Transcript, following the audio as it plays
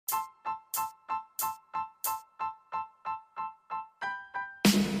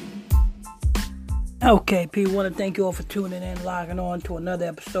Okay, people, want to thank you all for tuning in, logging on to another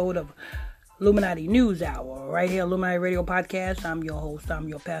episode of Illuminati News Hour, right here, Illuminati Radio Podcast. I'm your host, I'm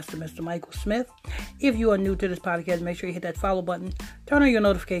your pastor, Mr. Michael Smith. If you are new to this podcast, make sure you hit that follow button, turn on your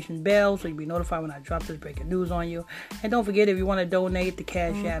notification bell so you'll be notified when I drop this breaking news on you. And don't forget, if you want to donate, the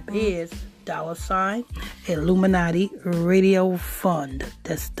Cash App is $ Illuminati Radio Fund.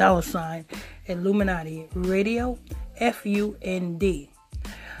 That's $ Illuminati Radio FUND.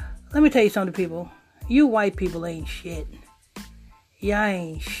 Let me tell you something, people. You white people ain't shit. Y'all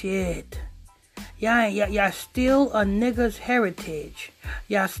ain't shit. Y'all still a nigga's heritage.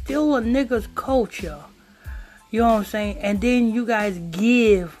 Y'all still a nigga's culture. You know what I'm saying? And then you guys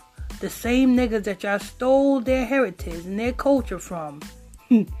give the same niggas that y'all stole their heritage and their culture from.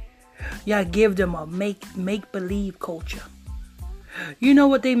 Y'all give them a make-believe culture. You know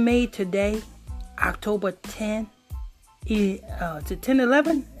what they made today? October 10th. Is it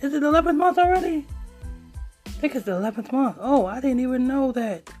 10/11? Is it 11th month already? I think it's the 11th month. Oh, I didn't even know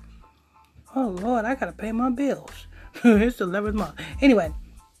that. Oh Lord, I gotta pay my bills. It's the 11th month. Anyway,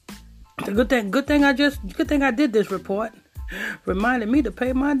 it's a good thing I did this report. Reminded me to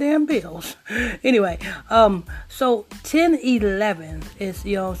pay my damn bills. Anyway, so 10/11 is,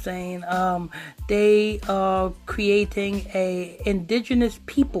 you know what I'm saying, they are creating a Indigenous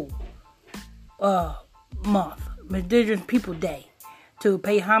people month, Indigenous People Day, to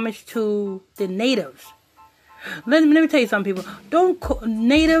pay homage to the natives. Let me tell you something, people. Don't call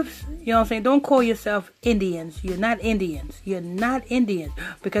natives, you know what I'm saying, don't call yourself Indians. You're not Indians. You're not Indians.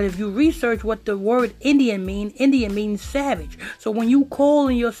 Because if you research what the word Indian means savage. So when you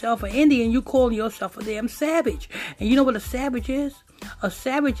calling yourself an Indian, you calling yourself a damn savage. And you know what a savage is? A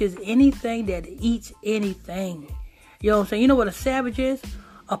savage is anything that eats anything. You know what I'm saying? You know what a savage is?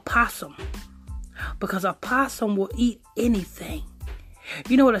 A possum. Because a possum will eat anything.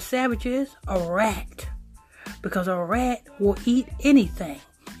 You know what a savage is? A rat. Because a rat will eat anything.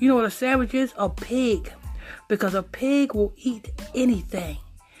 You know what a savage is? A pig. Because a pig will eat anything.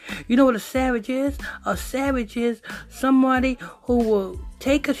 You know what a savage is? A savage is somebody who will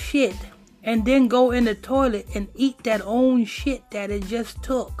take a shit and then go in the toilet and eat that own shit that it just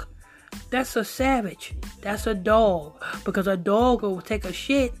took. That's a savage. That's a dog. Because a dog will take a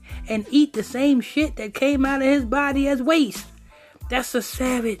shit and eat the same shit that came out of his body as waste. That's a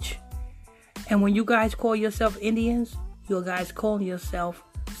savage. And when you guys call yourself Indians, you guys calling yourself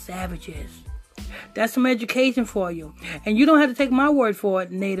savages. That's some education for you. And you don't have to take my word for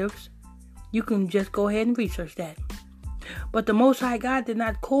it, natives. You can just go ahead and research that. But the Most High God did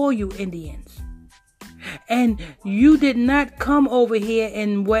not call you Indians. And you did not come over here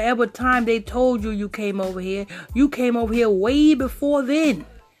in whatever time they told you came over here. You came over here way before then.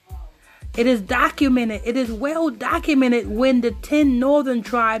 It is documented. It is well documented when the 10 northern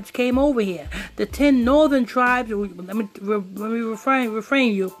tribes came over here. The 10 northern tribes, let me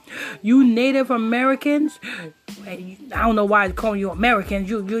refrain you. You Native Americans, I don't know why I'm calling you Americans.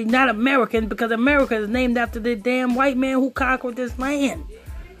 You're not Americans because America is named after the damn white man who conquered this land.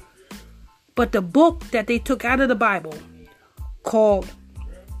 But the book that they took out of the Bible, called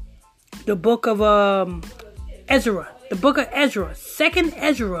the book of Ezra, the book of Ezra, 2nd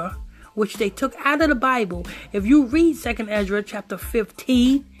Ezra, which they took out of the Bible. If you read 2nd Ezra chapter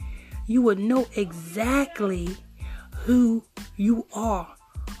 15, you would know exactly who you are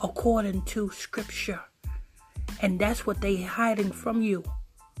according to Scripture. And that's what they hiding from you.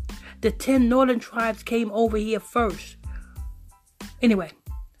 The 10 northern tribes came over here first. Anyway,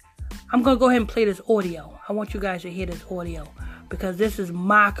 I'm going to go ahead and play this audio. I want you guys to hear this audio because this is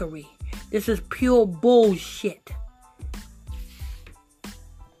mockery. This is pure bullshit.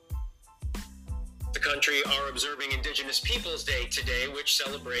 Country are observing Indigenous Peoples Day today, which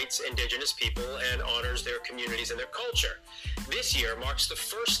celebrates Indigenous people and honors their communities and their culture. This year marks the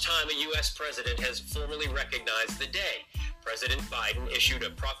first time a U.S. president has formally recognized the day. President Biden issued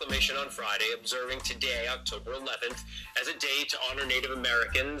a proclamation on Friday observing today, October 11th, as a day to honor Native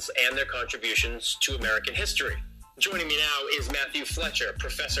Americans and their contributions to American history. Joining me now is Matthew Fletcher,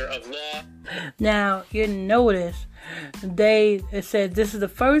 professor of law. Now, you notice it said this is the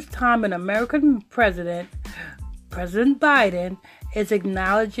first time an American president, President Biden, is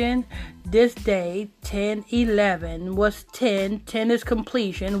acknowledging this day, 10/11. What's 10? 10 is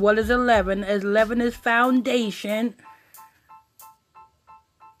completion. What is 11? 11 is foundation.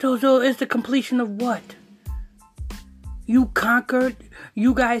 So it's the completion of what? You conquered,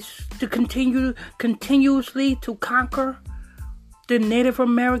 you guys to continuously to conquer the Native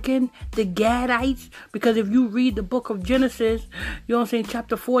American, the Gadites, because if you read the book of Genesis, you know what I'm saying,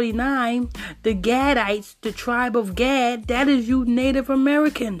 chapter 49, the Gadites, the tribe of Gad, that is you Native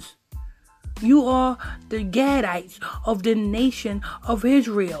Americans. You are the Gadites of the nation of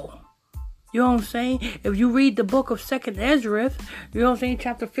Israel. You know what I'm saying? If you read the book of 2nd Ezra, you know what I'm saying,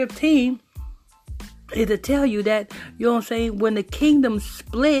 chapter 15, it'll tell you that, you know what I'm saying, when the kingdom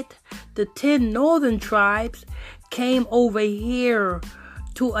split, the 10 northern tribes came over here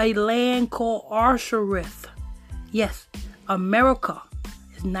to a land called Arshareth. Yes, America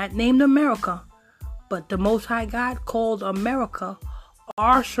is not named America, but the Most High God called America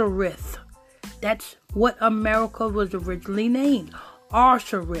Arshareth. That's what America was originally named,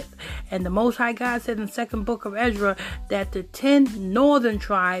 Arshareth. And the Most High God said in the 2nd book of Ezra that the 10 northern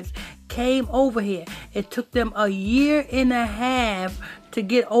tribes came over here. It took them a year and a half to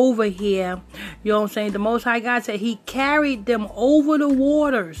get over here. You know what I'm saying? The Most High God said He carried them over the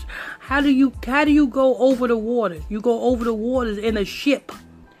waters. How do you go over the waters? You go over the waters in a ship.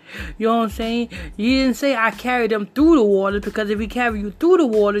 You know what I'm saying? You didn't say I carried them through the waters, because if He carried you through the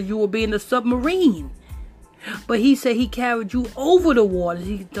waters, you would be in the submarine. But He said He carried you over the waters.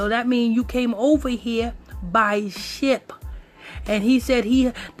 So that means you came over here by ship. And He said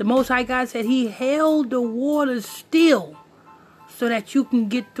the Most High God said He held the waters still so that you can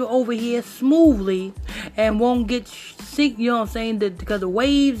get to over here smoothly and won't get sink, you know what I'm saying, because the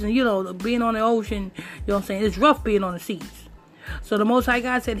waves and, you know, being on the ocean, you know what I'm saying, it's rough being on the seas. So the Most High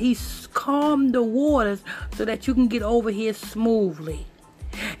God said He calmed the waters so that you can get over here smoothly.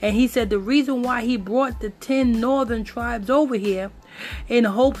 And He said the reason why He brought the 10 northern tribes over here in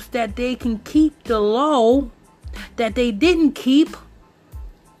hopes that they can keep the law that they didn't keep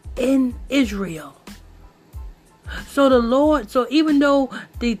in Israel. So even though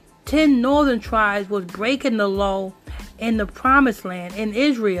the 10 northern tribes was breaking the law in the promised land in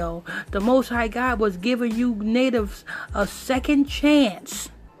Israel, the Most High God was giving you natives a second chance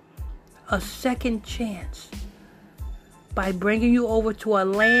by bringing you over to a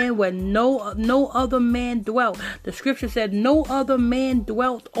land where no other man dwelt. The scripture said no other man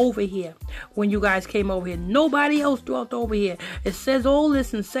dwelt over here when you guys came over here. Nobody else dwelt over here. It says all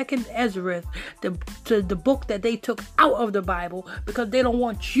this in 2nd Ezra, the book that they took out of the Bible because they don't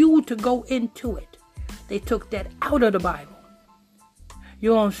want you to go into it. They took that out of the Bible.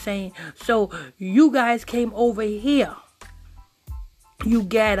 You know what I'm saying? So you guys came over here. You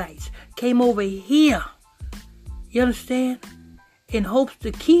Gadites came over here. You understand? In hopes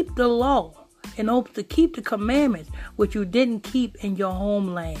to keep the law. In hopes to keep the commandments, which you didn't keep in your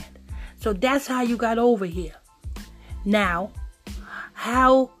homeland. So that's how you got over here. Now,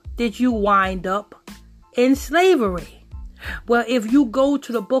 how did you wind up in slavery? Well, if you go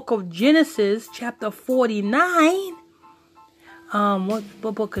to the book of Genesis, chapter 49. What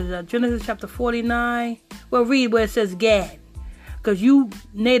book is that? Genesis chapter 49. Well, read where it says Gad. Because you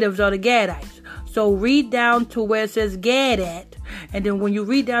natives are the Gadites. So read down to where it says Gad at. And then when you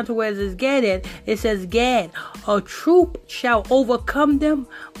read down to where it says Gad at, it says Gad. A troop shall overcome them,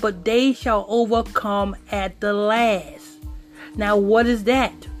 but they shall overcome at the last. Now what is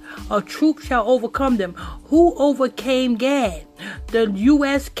that? A troop shall overcome them. Who overcame Gad? The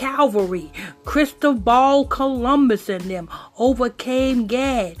U.S. Cavalry. Cristobal Columbus and them overcame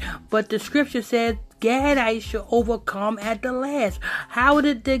Gad. But the scripture said Gadites shall overcome at the last. How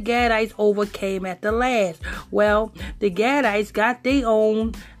did the Gadites overcame at the last? Well, the Gadites got their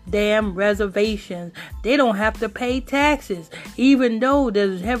own damn reservations. They don't have to pay taxes. Even though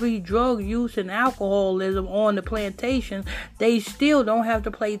there's heavy drug use and alcoholism on the plantation, they still don't have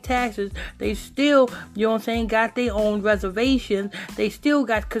to pay taxes. They still, you know what I'm saying, got their own reservations. They still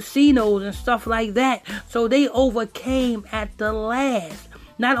got casinos and stuff like that. So they overcame at the last.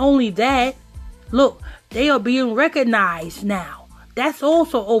 Not only that, look, they are being recognized now. That's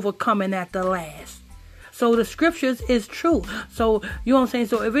also overcoming at the last. So the scriptures is true. So, you know what I'm saying?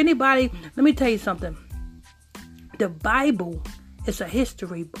 So if anybody, let me tell you something. The Bible is our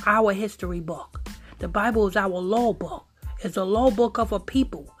history book. The Bible is our law book. It's a law book of a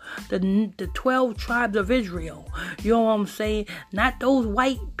people. The 12 tribes of Israel. You know what I'm saying? Not those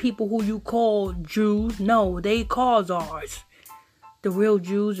white people who you call Jews. No, they cause ours. The real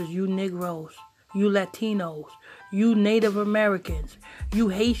Jews is you Negroes. You Latinos, you Native Americans, you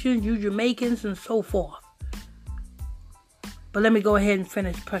Haitians, you Jamaicans, and so forth. But let me go ahead and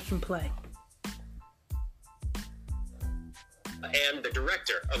finish press and play. And the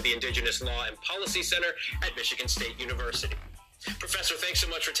director of the Indigenous Law and Policy Center at Michigan State University. Professor, thanks so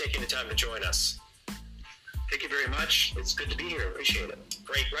much for taking the time to join us. Thank you very much. It's good to be here. Appreciate it.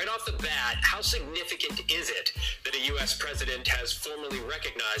 Great. Right off the bat, how significant is it that a U.S. president has formally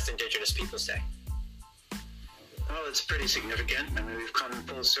recognized Indigenous Peoples Day? Well, it's pretty significant. I mean, we've come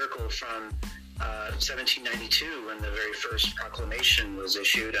full circle from 1792, when the very first proclamation was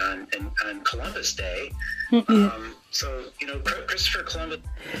issued on Columbus Day. So, Christopher Columbus.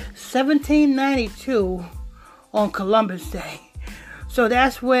 1792 on Columbus Day. So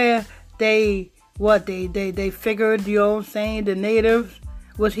that's where they figured, the natives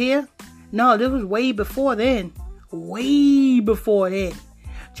was here? No, this was way before then. Way before then.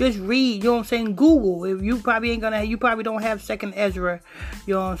 Just read, Google. If you probably you probably don't have 2nd Ezra,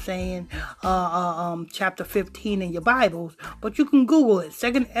 chapter 15 in your Bibles, but you can Google it.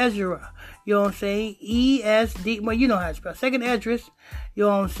 2nd Ezra, ESD, well, you know how to spell. 2nd Ezra,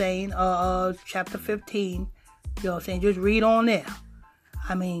 chapter 15, just read on there.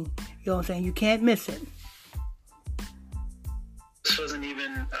 I mean, you can't miss it. This wasn't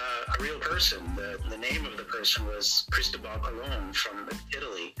even a real person. The name of the person was Cristobal Colon from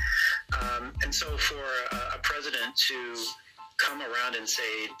Italy. And so for a president to come around and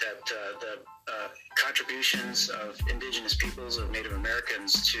say that the contributions of indigenous peoples, of Native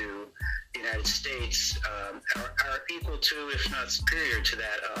Americans to the United States are equal to, if not superior to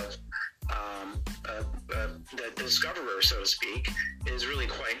that of the discoverer, so to speak, is really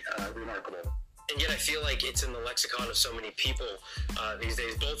quite remarkable. And yet I feel like it's in the lexicon of so many people these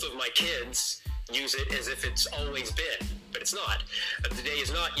days. Both of my kids use it as if it's always been, but it's not. The day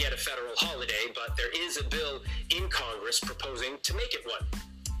is not yet a federal holiday, but there is a bill in Congress proposing to make it one.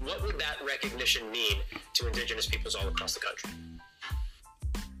 What would that recognition mean to indigenous peoples all across the country?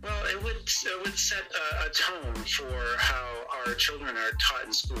 Well, it would set a tone for how our children are taught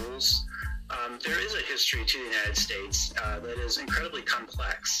in schools. There is a history to the United States that is incredibly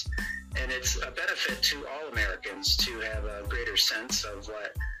complex. And it's a benefit to all Americans to have a greater sense of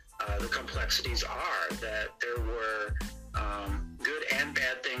what the complexities are, that there were good and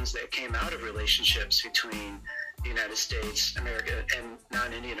bad things that came out of relationships between the United States, America, and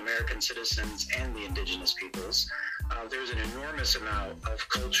non-Indian American citizens and the indigenous peoples. There's an enormous amount of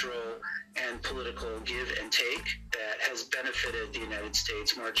cultural and political give and take that has benefited the United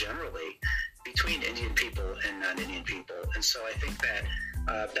States more generally between Indian people and non-Indian people. And so I think that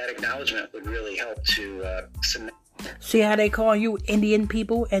that acknowledgement would really help to cement. See how they call you Indian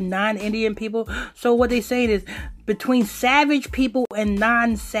people and non-Indian people? So what they say is between savage people and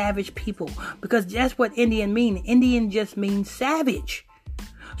non-savage people. Because that's what Indian mean. Indian just means savage.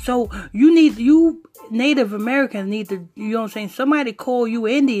 So you Native Americans need to, somebody call you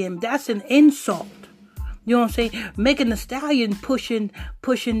Indian, that's an insult. Making the stallion pushing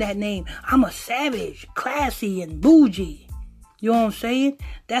that name. I'm a savage, classy, and bougie. You know what I'm saying?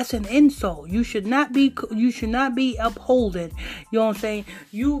 That's an insult. You should not be upholding. You know what I'm saying?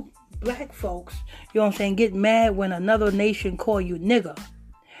 You black folks, get mad when another nation call you nigger.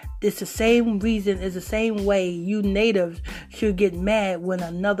 It's the same reason, it's the same way you natives should get mad when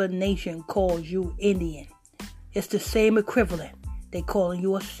another nation calls you Indian. It's the same equivalent. They calling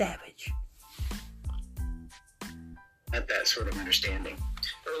you a savage. That sort of understanding.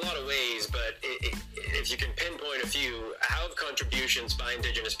 There are a lot of ways, but if you can pinpoint a few, how have contributions by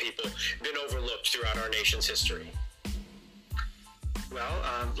indigenous people been overlooked throughout our nation's history?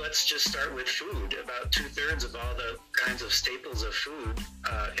 Well, let's just start with food. About 2/3 of all the kinds of staples of food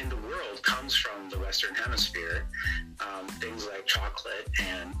in the world comes from the Western Hemisphere. Things like chocolate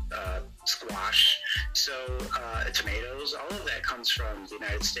and squash. So tomatoes, all of that comes from the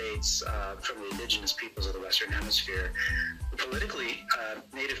United States, from the indigenous peoples of the Western Hemisphere. Politically,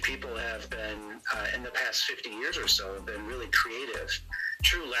 Native people have been, in the past 50 years or so, have been really creative,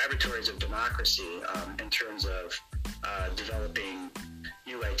 true laboratories of democracy in terms of developing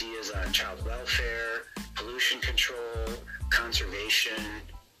new ideas on child welfare, pollution control, conservation,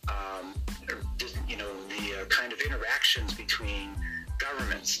 the kind of interactions between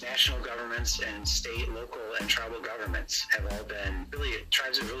governments, national governments, and state, local, and tribal governments have all been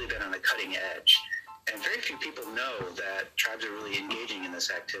tribes have really been on the cutting edge. And very few people know that tribes are really engaging in this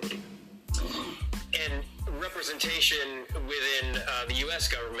activity. And representation within the U.S.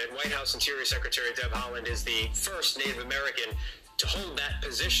 government, White House Interior Secretary Deb Haaland is the first Native American to hold that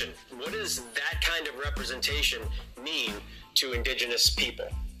position. What does that kind of representation mean to indigenous people?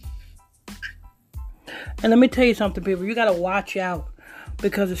 And let me tell you something, people. You got to watch out.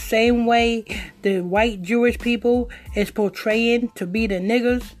 Because the same way the white Jewish people is portraying to be the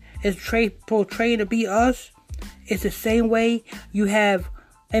niggers, is portraying to be us, it's the same way you have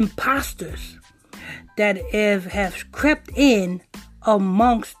imposters that have crept in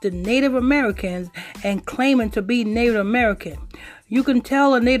amongst the Native Americans and claiming to be Native American. You can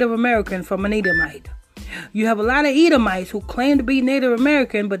tell a Native American from an Edomite. You have a lot of Edomites who claim to be Native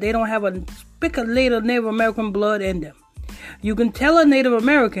American, but they don't have a spick of Native American blood in them. You can tell a Native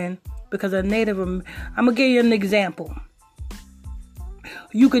American because I'm going to give you an example.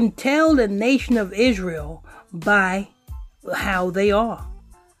 You can tell the nation of Israel by how they are.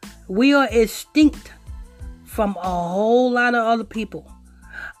 We are extinct from a whole lot of other people.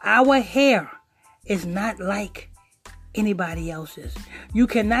 Our hair is not like anybody else's. You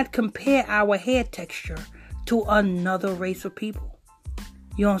cannot compare our hair texture to another race of people.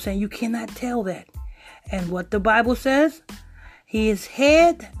 You know what I'm saying? You cannot tell that. And what the Bible says, his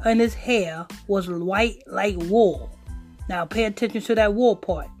head and his hair was white like wool. Now pay attention to that wool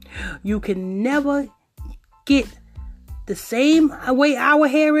part. You can never get the same way our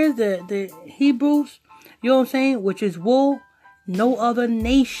hair is, the Hebrews, you know what I'm saying, which is wool. No other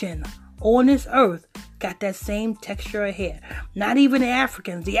nation on this earth got that same texture of hair. Not even the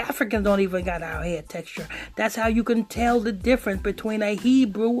Africans. The Africans don't even got our hair texture. That's how you can tell the difference between a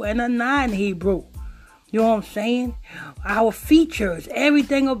Hebrew and a non-Hebrew. You know what I'm saying? Our features,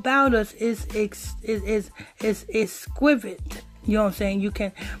 everything about us is exquisite. You know what I'm saying? You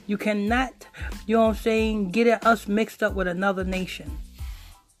cannot, you know what I'm saying, get us mixed up with another nation.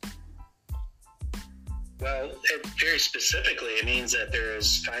 Well, very specifically, it means that there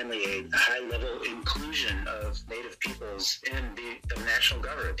is finally a high-level inclusion of Native peoples in the national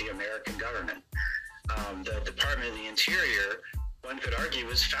government, the American government. The Department of the Interior, one could argue,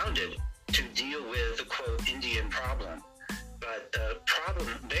 was founded to deal with the, quote, Indian problem. But the problem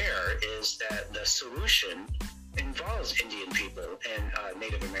there is that the solution involves Indian people and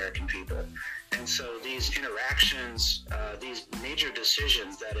Native American people. And so these interactions, these major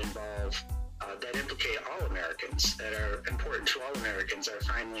decisions that involve that implicate all Americans, that are important to all Americans, are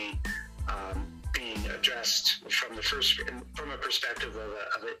finally being addressed from a perspective of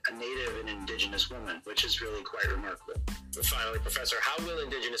a Native and Indigenous woman, which is really quite remarkable. And finally, Professor, how will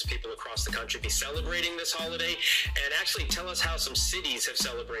Indigenous people across the country be celebrating this holiday? And actually tell us how some cities have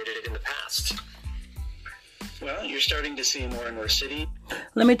celebrated it in the past. Well, you're starting to see more and more cities.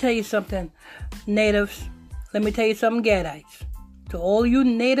 Let me tell you something, Natives. Let me tell you something, Gadites. To all you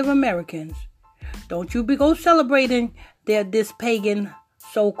Native Americans, don't you go celebrating this pagan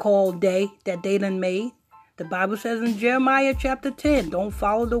so-called day that they done made. The Bible says in Jeremiah chapter 10, don't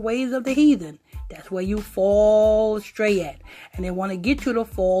follow the ways of the heathen. That's where you fall astray at. And they want to get you to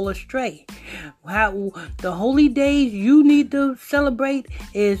fall astray. The holy days you need to celebrate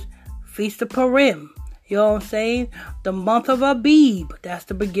is Feast of Purim. You know what I'm saying? The month of Abib. That's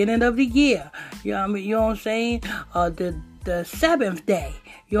the beginning of the year. You know what I'm saying? The seventh day.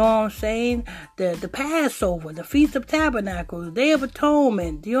 You know what I'm saying? The Passover, the Feast of Tabernacles, the Day of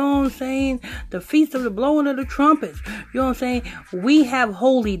Atonement. You know what I'm saying? The Feast of the Blowing of the Trumpets. You know what I'm saying? We have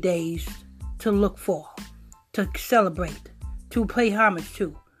holy days to look for, to celebrate, to pay homage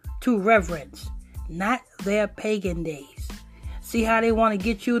to reverence, not their pagan days. See how they want to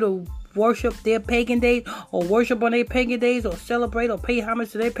get you to worship their pagan days, or worship on their pagan days, or celebrate or pay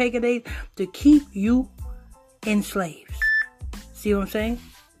homage to their pagan days to keep you enslaved. See what I'm saying?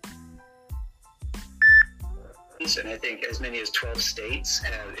 And I think as many as 12 states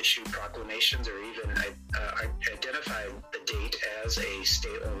have issued proclamations or even identified the date as a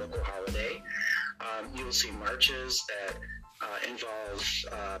state or local holiday. You will see marches that involve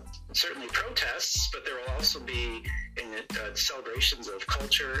certainly protests, but there will also be celebrations of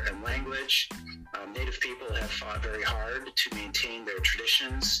culture and language. Native people have fought very hard to maintain their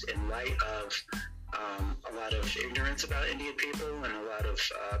traditions in light of a lot of ignorance about Indian people and a lot of,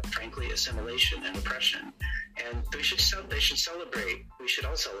 frankly, assimilation and oppression. And they should celebrate. We should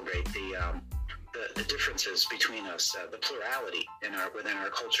all celebrate the differences between us, the plurality within our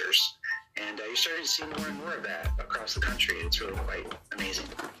cultures. And you're starting to see more and more of that across the country. It's really quite amazing.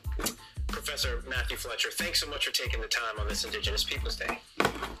 Professor Matthew Fletcher, thanks so much for taking the time on this Indigenous Peoples Day.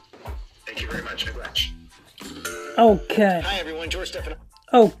 Thank you very much, Miigwech. Okay. Hi, everyone. George Stephan.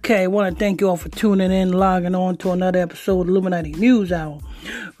 Okay, I want to thank you all for tuning in, logging on to another episode of Illuminati News Hour.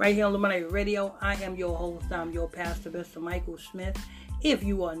 Right here on Illuminati Radio, I am your host, I'm your pastor, Mr. Michael Smith. If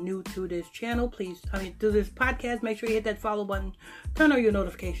you are new to this channel, to this podcast, make sure you hit that follow button. Turn on your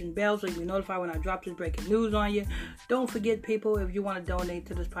notification bell so you'll be notified when I drop this breaking news on you. Don't forget, people, if you want to donate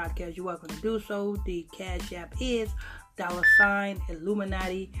to this podcast, you're welcome to do so. The Cash App is $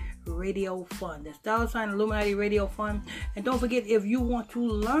 Illuminati Radio Fund. That's $ Illuminati Radio Fund. And don't forget, if you want to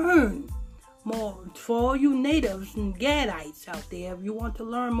learn more, for all you natives and Gadites out there, if you want to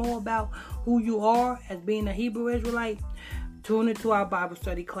learn more about who you are as being a Hebrew Israelite, tune into our Bible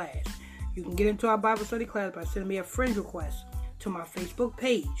study class. You can get into our Bible study class by sending me a friend request to my Facebook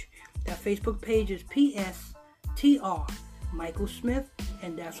page. That Facebook page is PSTR Michael Smith,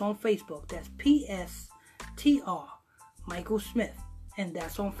 and that's on Facebook. That's PSTR Michael Smith And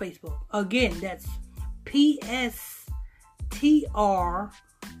that's on Facebook. Again, that's PSTR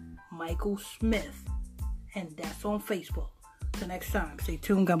Michael Smith. And that's on Facebook. Till next time, stay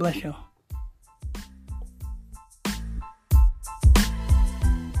tuned. God bless you.